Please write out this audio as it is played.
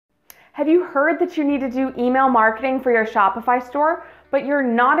Have you heard that you need to do email marketing for your Shopify store, but you're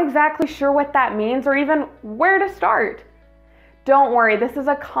not exactly sure what that means or even where to start? Don't worry, this is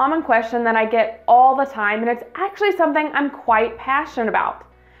a common question that I get all the time, and it's actually something I'm quite passionate about.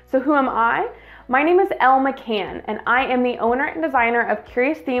 So who am I? My name is Elle McCann, and I am the owner and designer of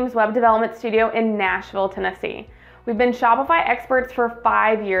Curious Themes Web Development Studio in Nashville, Tennessee. We've been Shopify experts for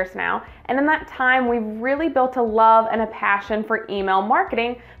 5 years now, and in that time, we've really built a love and a passion for email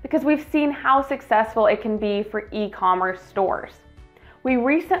marketing because we've seen how successful it can be for e-commerce stores. We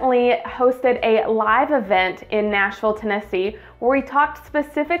recently hosted a live event in Nashville, Tennessee, where we talked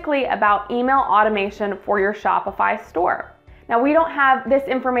specifically about email automation for your Shopify store. Now, we don't have this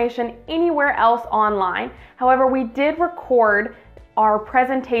information anywhere else online. However, we did record our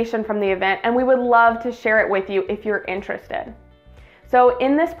presentation from the event, and we would love to share it with you if you're interested. So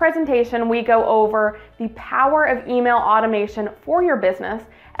in this presentation, we go over the power of email automation for your business,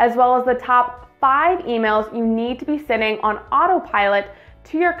 as well as the top 5 emails you need to be sending on autopilot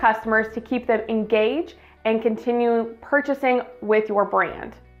to your customers to keep them engaged and continue purchasing with your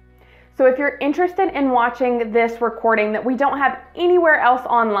brand. So if you're interested in watching this recording that we don't have anywhere else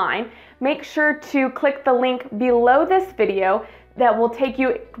online, make sure to click the link below this video that will take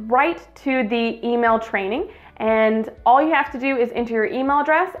you right to the email training. And all you have to do is enter your email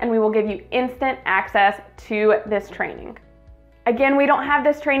address and we will give you instant access to this training. Again, we don't have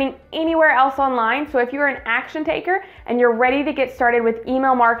this training anywhere else online, so if you're an action taker and you're ready to get started with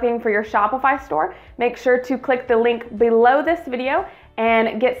email marketing for your Shopify store, make sure to click the link below this video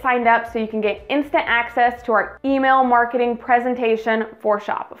and get signed up so you can get instant access to our email marketing presentation for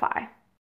Shopify.